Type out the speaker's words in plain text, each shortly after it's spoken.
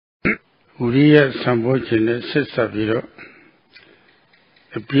Uriya Sambojjhanga set sabiro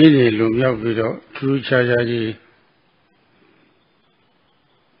a pili lumia video true charge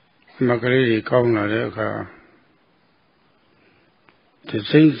Macaroni Kauna Leka the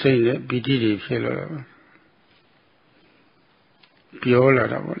same thing that BD fellow Piola,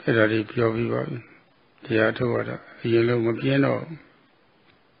 Edari Piovi, the Atoda, Yellow Mapiano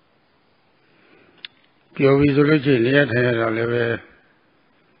Piovi Zology near Leve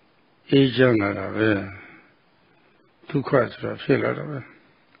Agent two quarts of fellow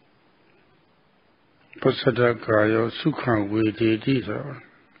Posada Gayo Sukan with the diesel.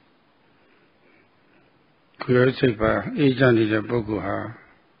 Agent is a Boguha.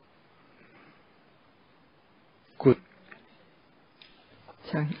 Good.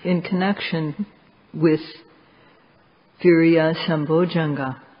 Sorry. In connection with Virya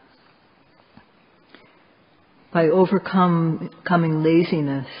Sambojjhanga, by overcoming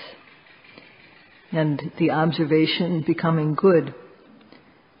laziness and the observation becoming good,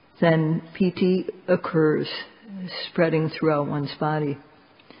 then piti occurs, spreading throughout one's body.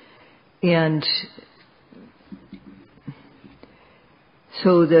 And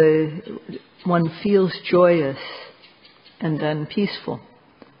so one feels joyous and then peaceful.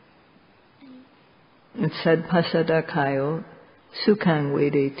 It said, Pasadakayo Sukang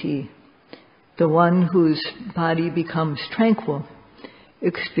Vedeti. The one whose body becomes tranquil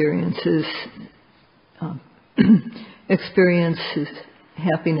experiences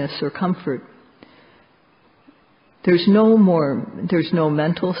happiness or comfort. There's no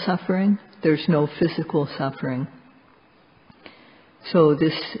mental suffering, there's no physical suffering. So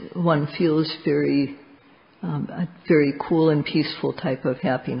this one feels a very cool and peaceful type of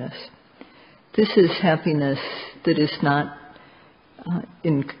happiness. This is happiness that is not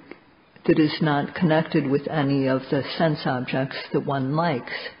connected with any of the sense objects that one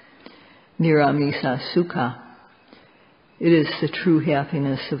likes. Niramisa Sukha. It is the true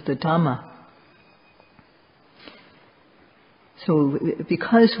happiness of the Dhamma. So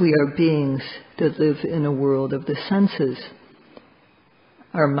because we are beings that live in a world of the senses,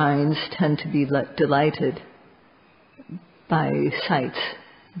 our minds tend to be delighted by sights,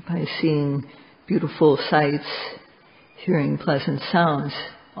 by seeing beautiful sights, hearing pleasant sounds.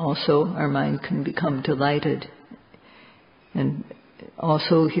 Also, our mind can become delighted. And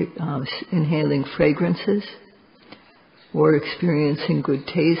also inhaling fragrances or experiencing good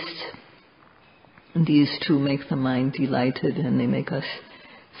tastes. And these two make the mind delighted and they make us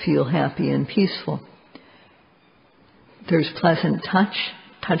feel happy and peaceful. There's pleasant touch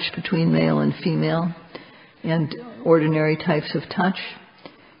between male and female, and ordinary types of touch.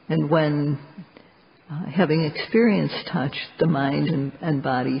 And when having experienced touch, the mind and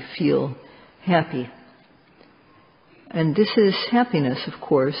body feel happy. And this is happiness, of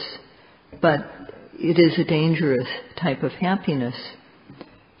course, but it is a dangerous type of happiness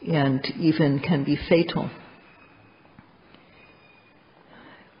and even can be fatal.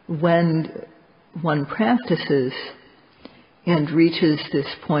 When one practices and reaches this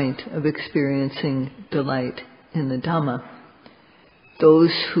point of experiencing delight in the Dhamma,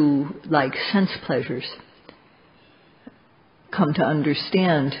 those who like sense pleasures come to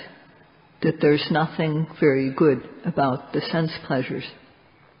understand that there's nothing very good about the sense pleasures.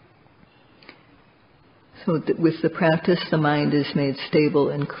 So that with the practice, the mind is made stable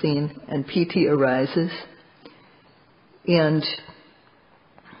and clean, and piti arises, and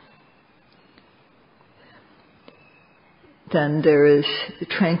then there is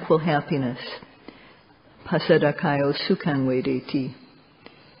tranquil happiness. Pasadakayo Sukang Vedeti.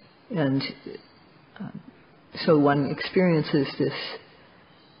 And so one experiences this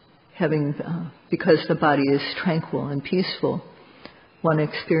because the body is tranquil and peaceful, one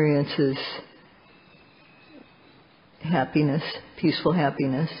experiences happiness, peaceful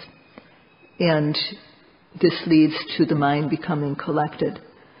happiness, and this leads to the mind becoming collected.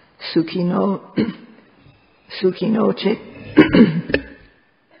 Sukhino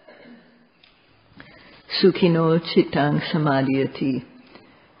Chittang Samadhyati.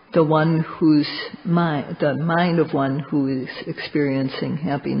 The mind of one who is experiencing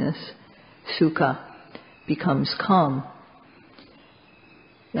happiness, sukha, becomes calm.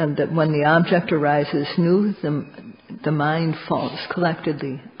 And that when the object arises new, the mind falls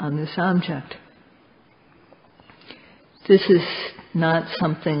collectedly on this object. This is not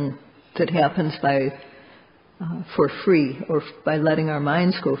something that happens for free or by letting our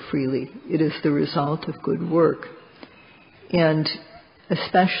minds go freely. It is the result of good work. And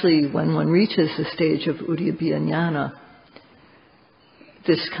especially when one reaches the stage of Udiyabhya Jnana,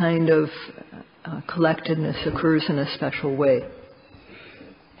 this kind of collectedness occurs in a special way.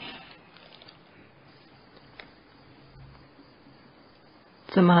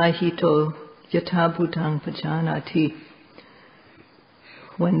 Samahito yatha bhutang pajanati.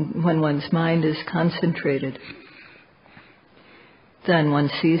 When one's mind is concentrated, then one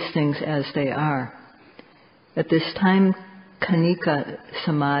sees things as they are. At this time, Khanika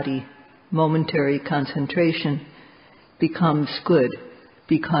Samadhi, momentary concentration, becomes good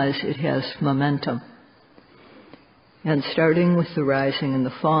because it has momentum. And starting with the rising and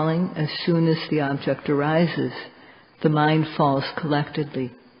the falling, as soon as the object arises, the mind falls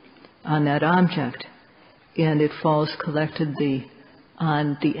collectedly on that object, and it falls collectedly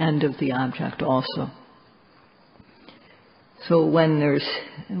on the end of the object also. So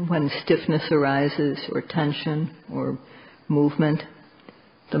when stiffness arises, or tension, or movement,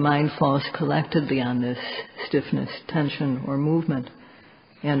 the mind falls collectedly on this stiffness, tension, or movement,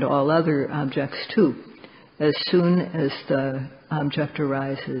 and all other objects too. As soon as the object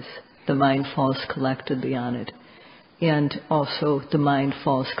arises, the mind falls collectedly on it. And also the mind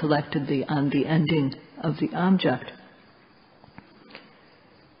falls collectedly on the ending of the object.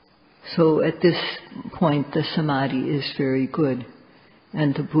 So at this point, the samadhi is very good.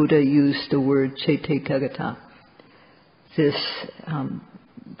 And the Buddha used the word cetekagata. This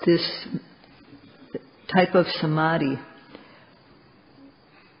type of samadhi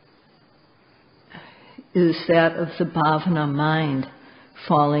is that of the bhavana mind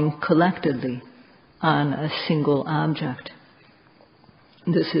falling collectedly on a single object.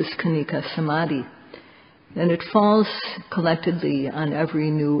 This is Khanika Samadhi. And it falls collectedly on every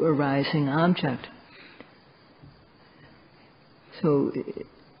new arising object. So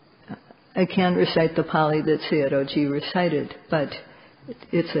I can't recite the Pali that Sayadaw recited, but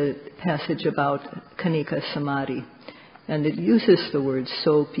it's a passage about Khanika Samadhi. And it uses the word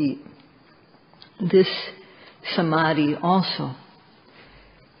sopi. This samadhi also,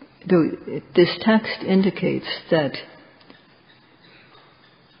 this text indicates that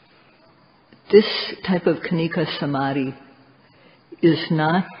this type of Khanika Samadhi is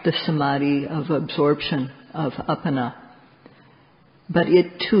not the samadhi of absorption of apana, but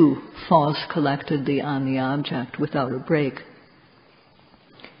it too falls collectedly on the object without a break.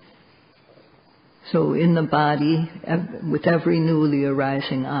 So in the body, with every newly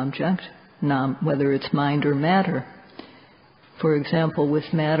arising object, whether it's mind or matter, for example,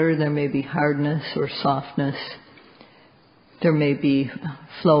 with matter there may be hardness or softness, there may be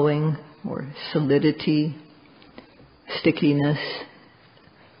flowing or solidity, stickiness,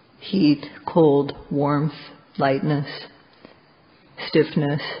 heat, cold, warmth, lightness,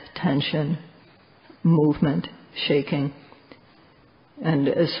 stiffness, tension, movement, shaking. And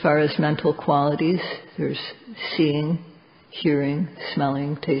as far as mental qualities, there's seeing, hearing,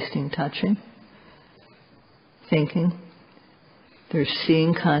 smelling, tasting, touching, thinking. There's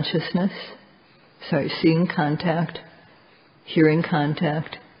seeing consciousness, seeing contact, hearing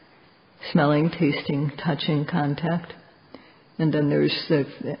contact, smelling, tasting, touching contact. And then there's the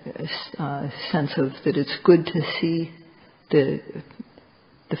sense of that it's good to see, the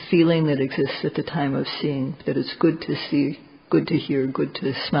feeling that exists at the time of seeing, that it's good to see, good to hear, good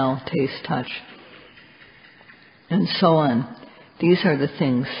to smell, taste, touch, and so on. These are the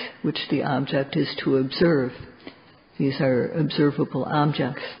things which the object is to observe. These are observable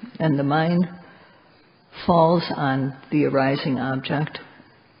objects. And the mind falls on the arising object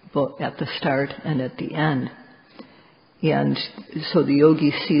both at the start and at the end. And so the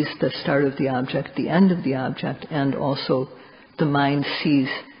yogi sees the start of the object, the end of the object, and also the mind sees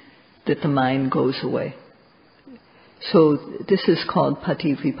that the mind goes away. So this is called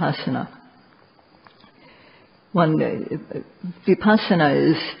pati vipassana.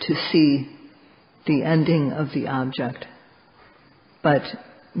 Vipassana is to see the ending of the object. But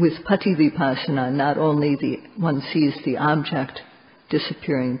with pati vipassana, not only one sees the object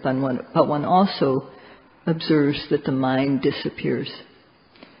disappearing, but one also observes that the mind disappears,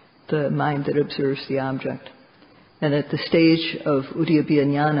 the mind that observes the object. And at the stage of Uddiyabhiya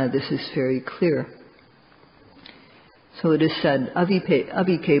Jnana, this is very clear. So it is said,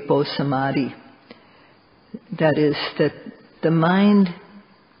 avikepo samadhi. That is, that the mind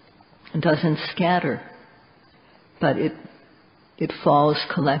doesn't scatter, but it falls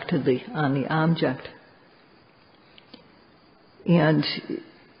collectedly on the object. And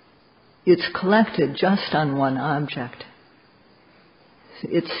it's collected just on one object.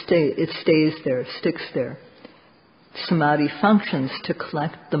 It stays there, sticks there. Samadhi functions to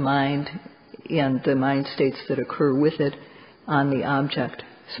collect the mind and the mind states that occur with it on the object.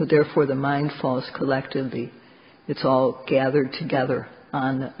 So therefore the mind falls collectively. It's all gathered together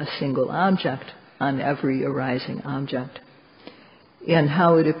on a single object, on every arising object. And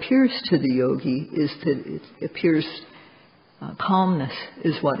how it appears to the yogi is that it appears calmness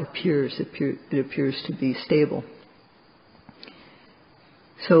is what appears. It appears to be stable.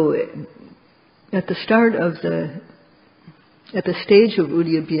 So at the stage of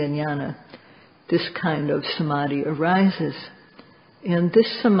Uddiyabhiya Jnana, this kind of samadhi arises. And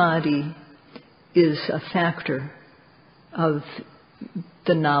this samadhi is a factor of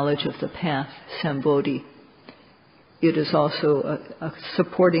the knowledge of the path, Sambodhi. It is also a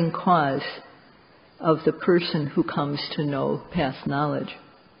supporting cause of the person who comes to know path knowledge.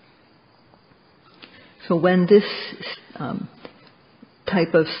 So when this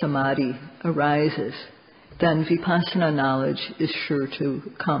type of samadhi arises, then vipassana knowledge is sure to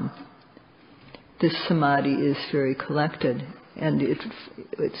come. This samadhi is very collected, and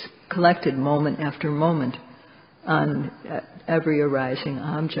it's collected moment after moment on every arising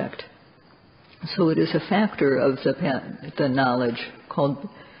object. So it is a factor of the knowledge called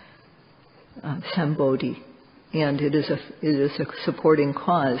Sambodhi, and it is a supporting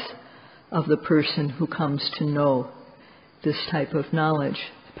cause of the person who comes to know this type of knowledge,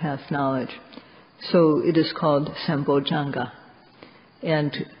 path knowledge. So it is called Sambojjhanga.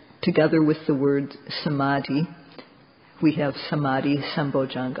 And together with the word samadhi, we have Samadhi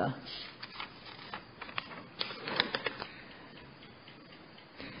Sambojjhanga.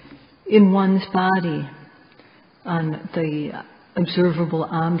 In one's body, on the observable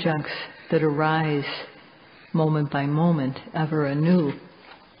objects that arise moment by moment, ever anew,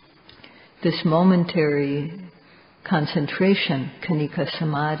 this momentary concentration, kanika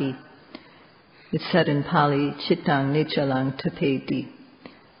samadhi, it's said in Pali, chittang nichalang tapeti,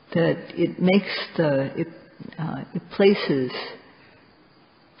 that it places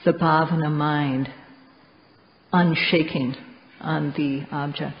the bhavana mind unshaking on the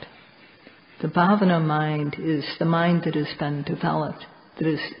object. The bhavana mind is the mind that has been developed, that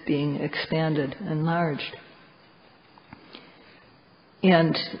is being expanded, enlarged.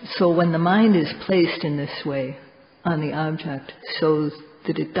 And so when the mind is placed in this way on the object so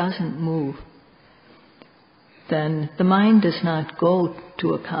that it doesn't move, then the mind does not go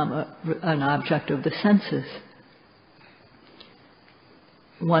to an object of the senses.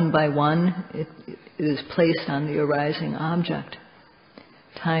 One by one, it is placed on the arising object,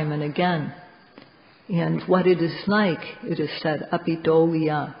 time and again. And what it is like, it is said, apito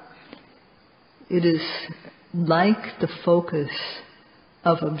viya. It is like the focus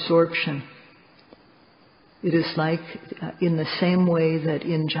of absorption. It is like, in the same way that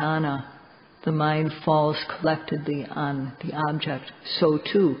in jhana, the mind falls collectedly on the object, so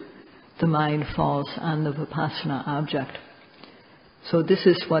too the mind falls on the vipassana object. So this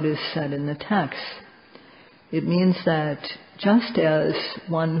is what is said in the text. It means that just as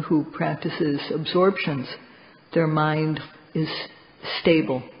one who practices absorptions, their mind is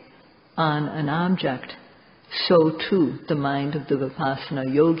stable on an object, so too the mind of the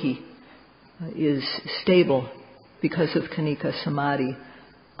vipassana yogi is stable because of kanika samadhi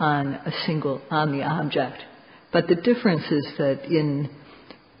on the object. But the difference is that in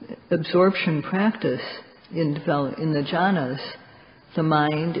absorption practice, in the jhanas, the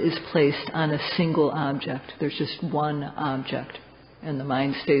mind is placed on a single object. There's just one object, and the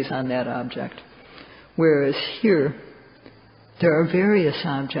mind stays on that object. Whereas here, there are various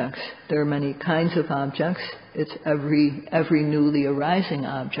objects. There are many kinds of objects. It's every newly arising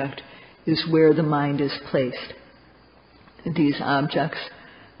object is where the mind is placed. These objects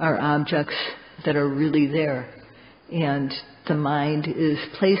are objects that are really there, and the mind is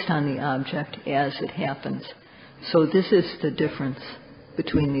placed on the object as it happens. So this is the difference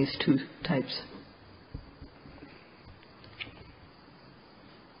between these two types.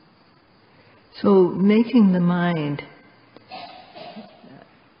 So making the mind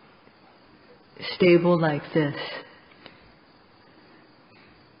stable like this,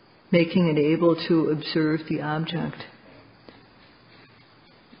 making it able to observe the object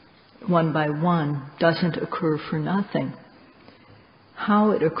one by one, doesn't occur for nothing.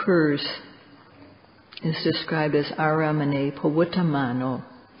 How it occurs is described as aramane pavuttamano.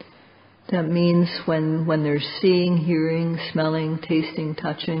 That means when there's seeing, hearing, smelling, tasting,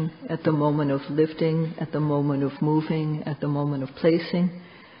 touching, at the moment of lifting, at the moment of moving, at the moment of placing,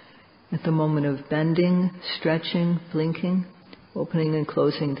 at the moment of bending, stretching, blinking, opening and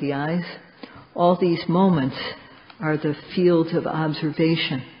closing the eyes. All these moments are the fields of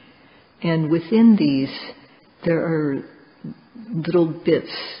observation. And within these, there are little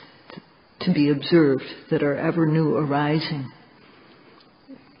bits to be observed that are ever new arising,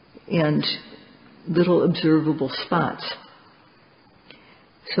 and little observable spots.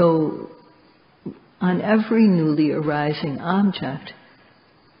 So on every newly arising object,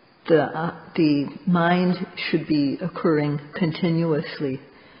 the mind should be occurring continuously.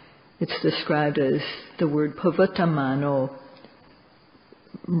 It's described as the word pavatamano.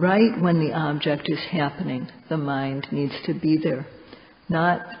 Right when the object is happening, the mind needs to be there,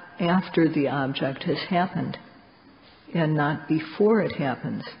 not after the object has happened, and not before it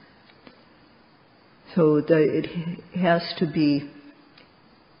happens. So it has to be,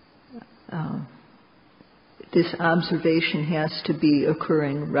 this observation has to be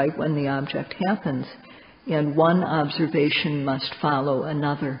occurring right when the object happens, and one observation must follow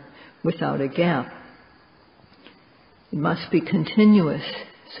another without a gap. It must be continuous.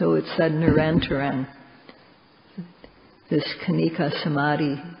 So it's said nirantaram. This kanika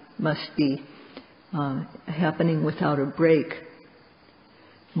samadhi must be happening without a break.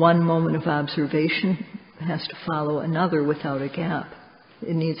 One moment of observation has to follow another without a gap.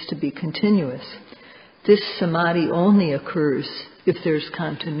 It needs to be continuous. This samadhi only occurs if there's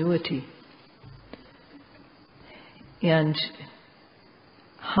continuity. And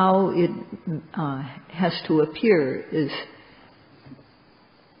how it has to appear is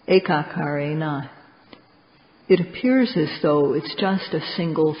ekakarena. It appears as though it's just a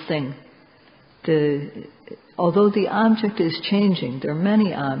single thing. Although the object is changing, there are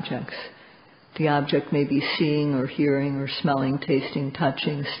many objects. The object may be seeing or hearing or smelling, tasting,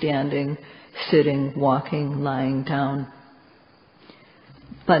 touching, standing, sitting, walking, lying down.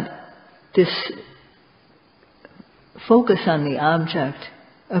 But this focus on the object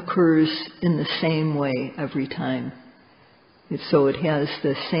occurs in the same way every time. So it has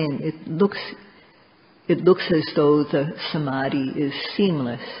the same, it looks as though the samadhi is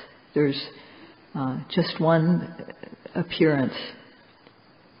seamless. There's just one appearance.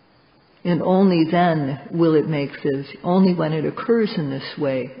 And only then will it make this, only when it occurs in this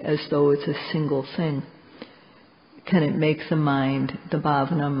way, as though it's a single thing, can it make the mind, the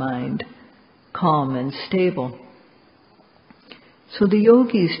bhavana mind, calm and stable. So the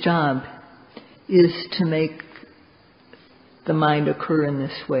yogi's job is to make the mind occur in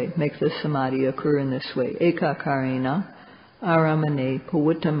this way, make the samadhi occur in this way. Ekakarena aramane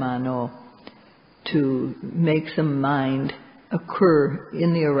pavuttamano, to make the mind occur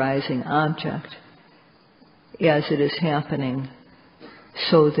in the arising object as it is happening,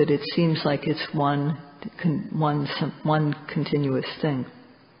 so that it seems like it's one continuous thing,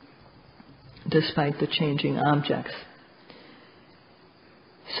 despite the changing objects.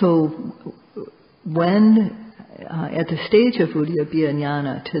 So when at the stage of Udyabhya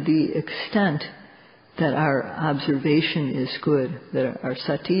Jnana, to the extent that our observation is good, that our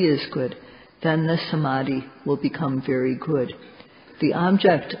sati is good, then the samadhi will become very good. The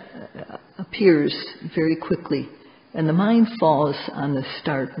object appears very quickly, and the mind falls on the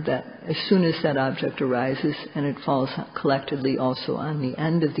start, that as soon as that object arises, and it falls collectedly also on the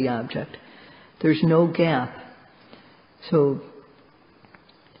end of the object. There's no gap. So,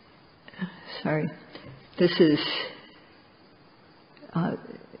 this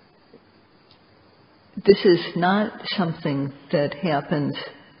is not something that happens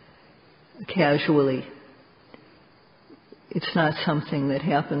casually. It's not something that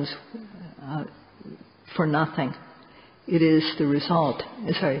happens for nothing. It is the result.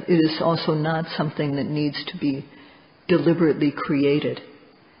 It is also not something that needs to be deliberately created.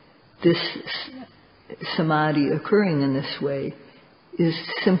 This samadhi occurring in this way is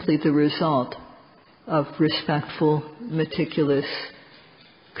simply the result of respectful, meticulous,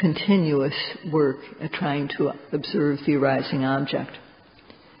 continuous work at trying to observe the arising object.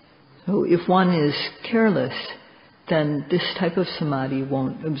 So if one is careless, then this type of samadhi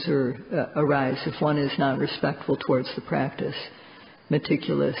won't arise if one is not respectful towards the practice,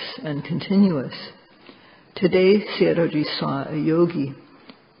 meticulous and continuous. Today, Sayadaw saw a yogi,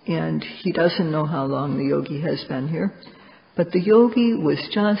 and he doesn't know how long the yogi has been here, but the yogi was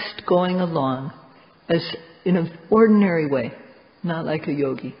just going along as in an ordinary way, not like a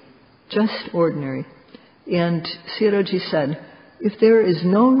yogi, just ordinary. And Sayadaw said, if there is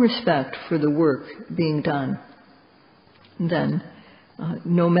no respect for the work being done, then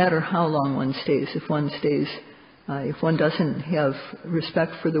no matter how long one stays, if one doesn't have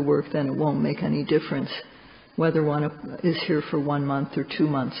respect for the work, then it won't make any difference whether one is here for 1 month or 2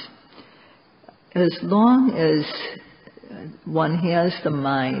 months. As long as one has the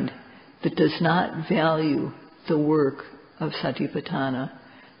mind that does not value the work of satipatthana,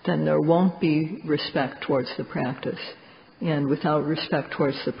 then there won't be respect towards the practice. And without respect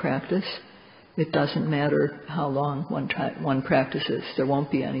towards the practice, it doesn't matter how long one practices. There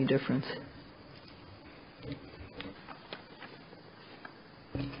won't be any difference.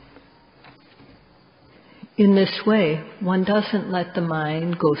 In this way, one doesn't let the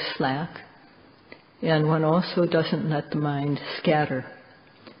mind go slack, and one also doesn't let the mind scatter.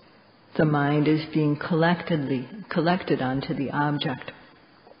 The mind is being collected onto the object.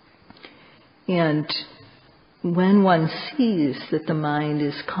 And when one sees that the mind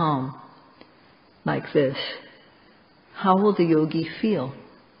is calm, like this, how will the yogi feel?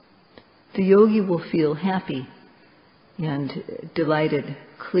 The yogi will feel happy and delighted,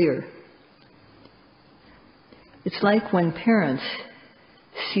 clear. It's like when parents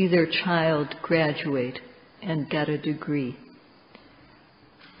see their child graduate and get a degree.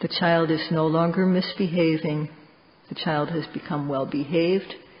 The child is no longer misbehaving. The child has become well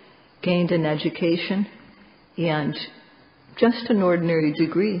behaved, gained an education, and just an ordinary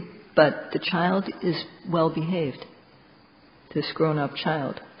degree, but the child is well behaved, this grown-up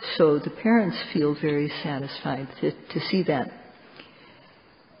child. So the parents feel very satisfied to see that.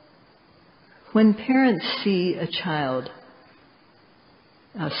 When parents see a child,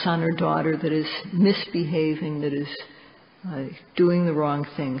 a son or daughter that is misbehaving, that is doing the wrong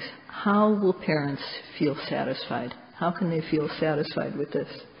things, how will parents feel satisfied? How can they feel satisfied with this?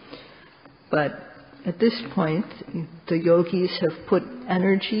 But at this point, the yogis have put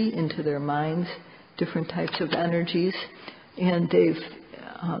energy into their minds, different types of energies, and they've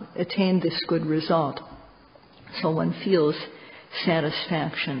attained this good result. So one feels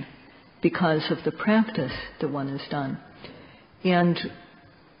satisfaction because of the practice that one has done. And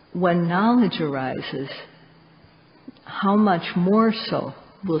when knowledge arises, how much more so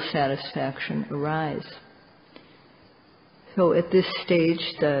will satisfaction arise? So at this stage,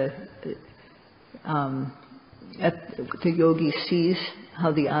 the yogi sees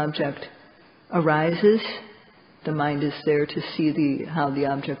how the object arises. The mind is there to see how the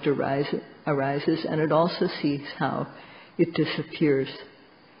object arises, and it also sees how it disappears.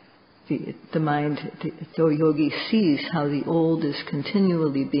 The yogi sees how the old is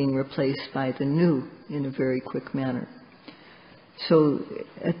continually being replaced by the new in a very quick manner. So,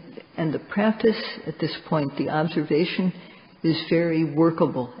 and the practice at this point, the observation is very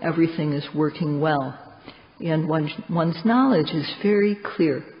workable. Everything is working well. And one's knowledge is very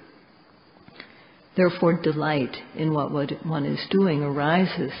clear. Therefore, delight in what one is doing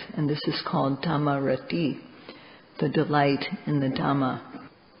arises, and this is called Dhammarati, the delight in the Dhamma.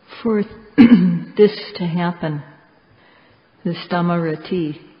 For this to happen, this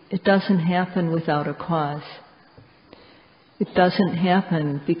Dhammarati, it doesn't happen without a cause. It doesn't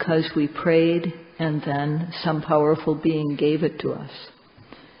happen because we prayed and then some powerful being gave it to us.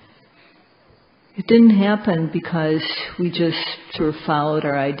 It didn't happen because we just sort of followed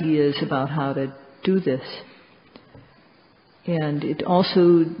our ideas about how to do this. And it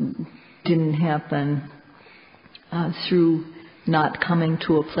also didn't happen through not coming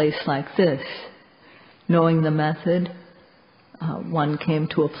to a place like this. Knowing the method, one came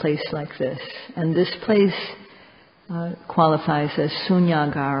to a place like this. And this place qualifies as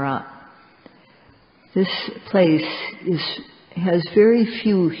Sunyagara. This place has very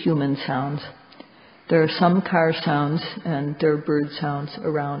few human sounds. There are some car sounds and there are bird sounds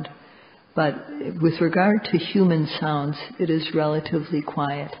around. But with regard to human sounds, it is relatively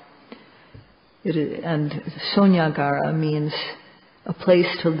quiet. And Sunyagara means a place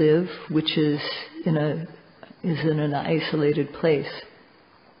to live, which is in an isolated place.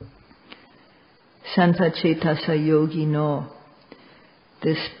 Santacetasa yogi no.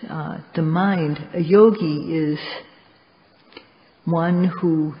 The mind, a yogi is one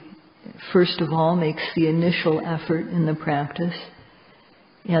who, first of all, makes the initial effort in the practice,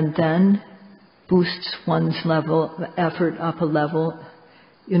 and then boosts one's effort up a level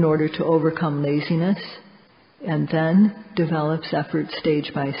in order to overcome laziness, and then develops effort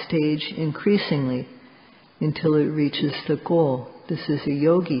stage by stage increasingly until it reaches the goal. This is a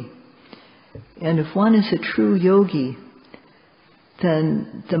yogi. And if one is a true yogi,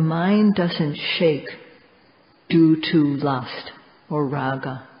 then the mind doesn't shake due to lust or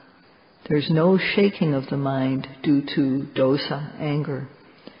raga. There's no shaking of the mind due to dosa, anger.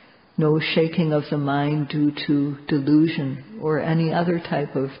 No shaking of the mind due to delusion or any other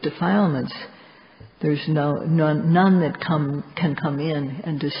type of defilements. There's none that can come in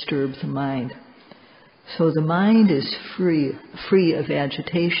and disturb the mind. So the mind is free of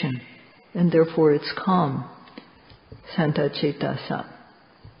agitation, and therefore it's calm. Santacetasa.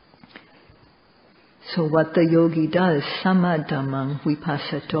 So what the yogi does, samadhammang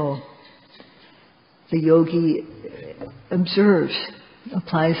vipassato. The yogi observes,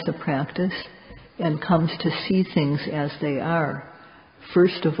 applies the practice, and comes to see things as they are.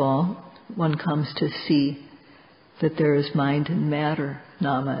 First of all, one comes to see that there is mind and matter,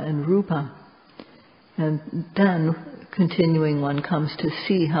 nama and rupa. And then, continuing, one comes to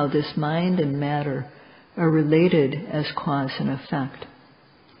see how this mind and matter are related as cause and effect.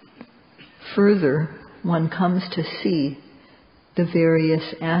 Further, one comes to see the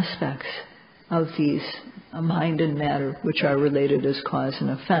various aspects of these mind and matter which are related as cause and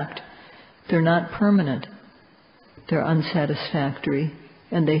effect. They're not permanent. They're unsatisfactory,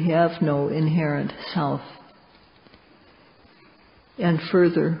 and they have no inherent self. And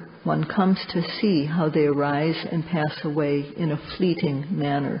further, one comes to see how they arise and pass away in a fleeting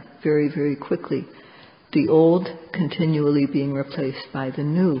manner, very, very quickly, the old continually being replaced by the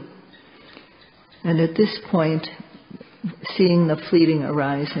new. And at this point, seeing the fleeting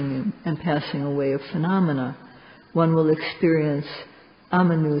arising and passing away of phenomena, one will experience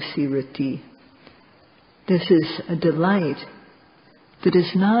amanusirati. This is a delight that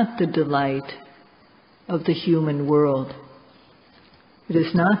is not the delight of the human world. It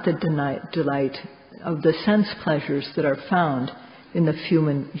is not the delight of the sense pleasures that are found in the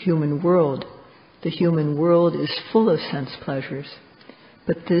human world. The human world is full of sense pleasures,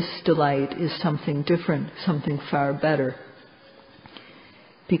 but this delight is something different, something far better,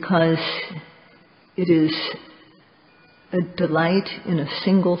 because it is a delight in a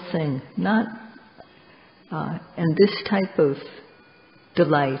single thing, and this type of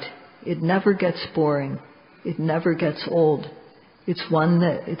delight, it never gets boring, it never gets old.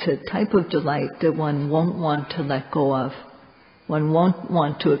 It's a type of delight that one won't want to let go of. One won't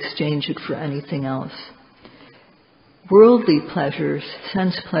want to exchange it for anything else. Worldly pleasures,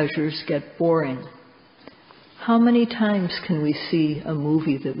 sense pleasures, get boring. How many times can we see a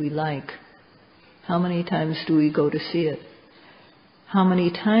movie that we like? How many times do we go to see it? How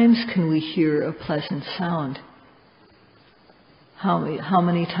many times can we hear a pleasant sound? How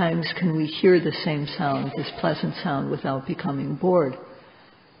many times can we hear the same sound, this pleasant sound, without becoming bored?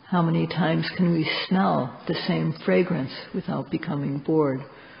 How many times can we smell the same fragrance without becoming bored?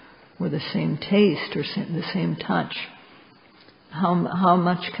 Or the same taste or the same touch? How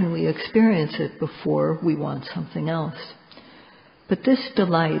much can we experience it before we want something else? But this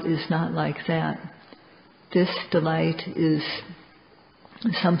delight is not like that. This delight is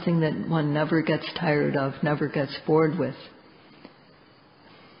something that one never gets tired of, never gets bored with.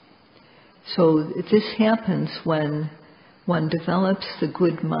 So this happens when one develops the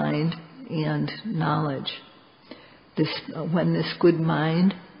good mind and knowledge. When this good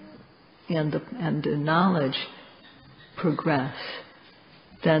mind and the knowledge progress,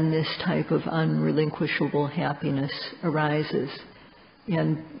 then this type of unrelinquishable happiness arises.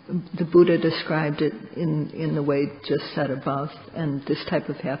 And the Buddha described it in the way just said above, and this type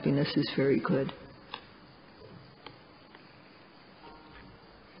of happiness is very good.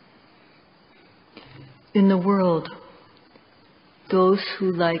 In the world, those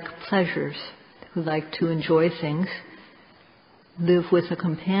who like pleasures, who like to enjoy things, live with a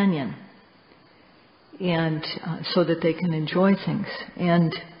companion, and so that they can enjoy things.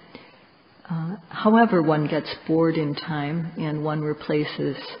 And however, one gets bored in time, and one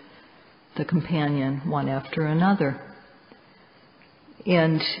replaces the companion one after another.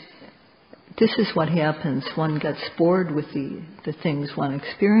 And this is what happens. One gets bored with the things one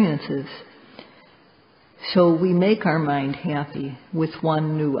experiences. So we make our mind happy with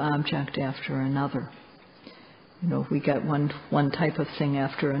one new object after another. We get one type of thing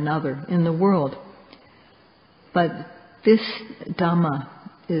after another in the world. But this Dhamma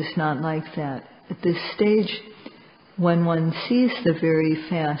is not like that. At this stage, when one sees the very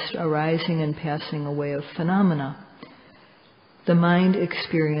fast arising and passing away of phenomena, the mind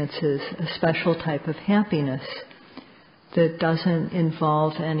experiences a special type of happiness that doesn't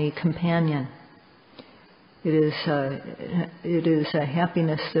involve any companion. It is a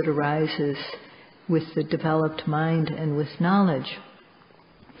happiness that arises with the developed mind and with knowledge.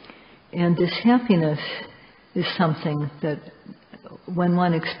 And this happiness is something that when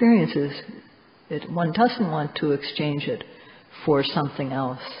one experiences it, one doesn't want to exchange it for something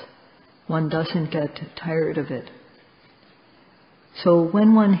else. One doesn't get tired of it. So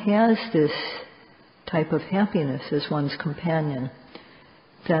when one has this type of happiness as one's companion,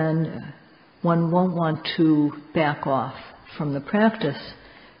 then one won't want to back off from the practice.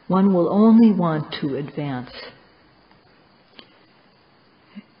 One will only want to advance.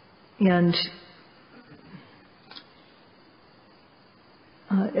 And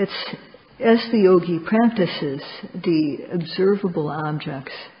as the yogi practices, the observable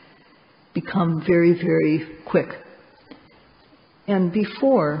objects become very, very quick. And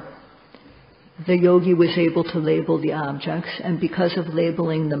before, the yogi was able to label the objects, and because of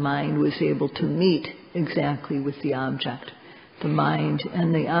labeling, the mind was able to meet exactly with the object. The mind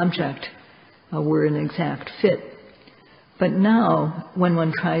and the object were an exact fit. But now, when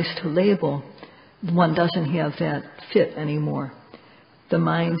one tries to label, one doesn't have that fit anymore. The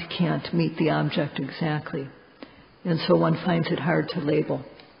mind can't meet the object exactly. And so one finds it hard to label.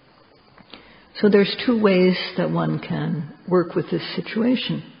 So there's two ways that one can work with this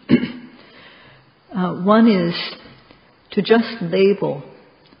situation. One is to just label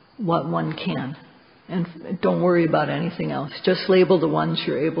what one can. And don't worry about anything else. Just label the ones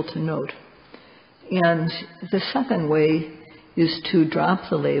you're able to note. And the second way is to drop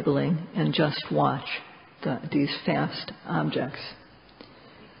the labeling and just watch these fast objects.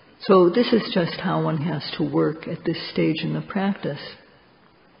 So this is just how one has to work at this stage in the practice.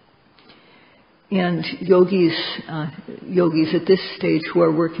 And yogis at this stage who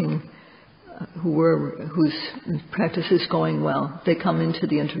are working, whose practice is going well, they come into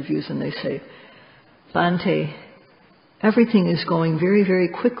the interviews and they say, Bhante, everything is going very, very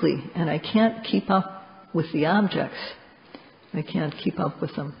quickly, and I can't keep up with the objects. I can't keep up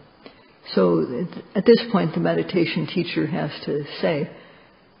with them. So at this point, the meditation teacher has to say,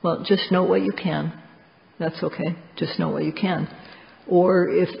 well, just note what you can. That's okay. Just note what you can. Or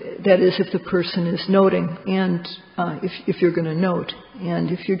if the person is noting, and if you're going to note, and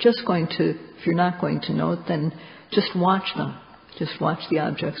if you're not going to note, then just watch them. Just watch the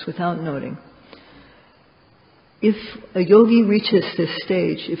objects without noting. If a yogi reaches this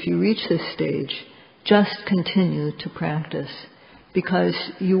stage, if you reach this stage, just continue to practice, because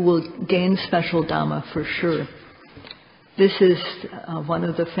you will gain special Dhamma for sure. This is one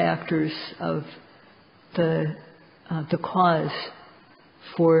of the factors of the cause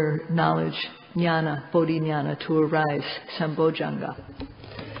for knowledge, jnana, bodhi jnana, to arise, Sambojjhanga.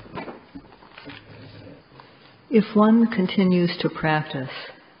 If one continues to practice,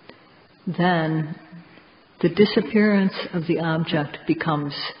 then the disappearance of the object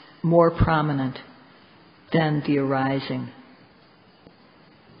becomes more prominent than the arising.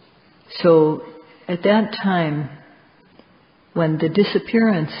 So at that time, when the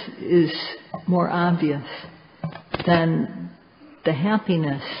disappearance is more obvious, then the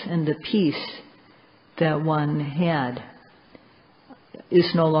happiness and the peace that one had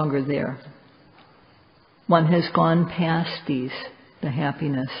is no longer there. One has gone past these, the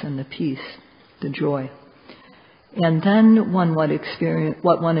happiness and the peace, the joy. And then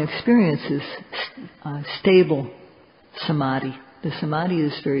what one experiences stable samadhi. The samadhi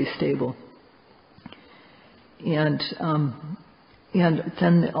is very stable. And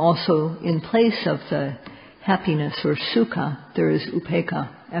then also in place of the happiness or sukha, there is upekkha,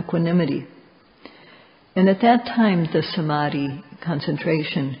 equanimity. And at that time, the samadhi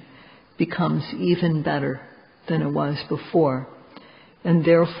concentration becomes even better than it was before. And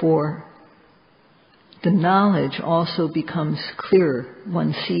therefore, the knowledge also becomes clearer.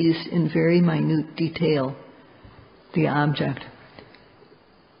 One sees in very minute detail the object.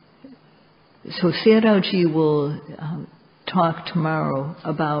 So Sayadaw ji will talk tomorrow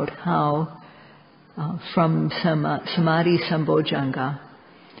about how from Samadhi Sambojjhanga,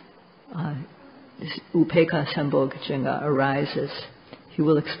 Upekkha Sambojjhanga arises. He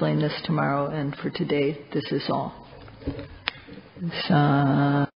will explain this tomorrow, and for today, this is all.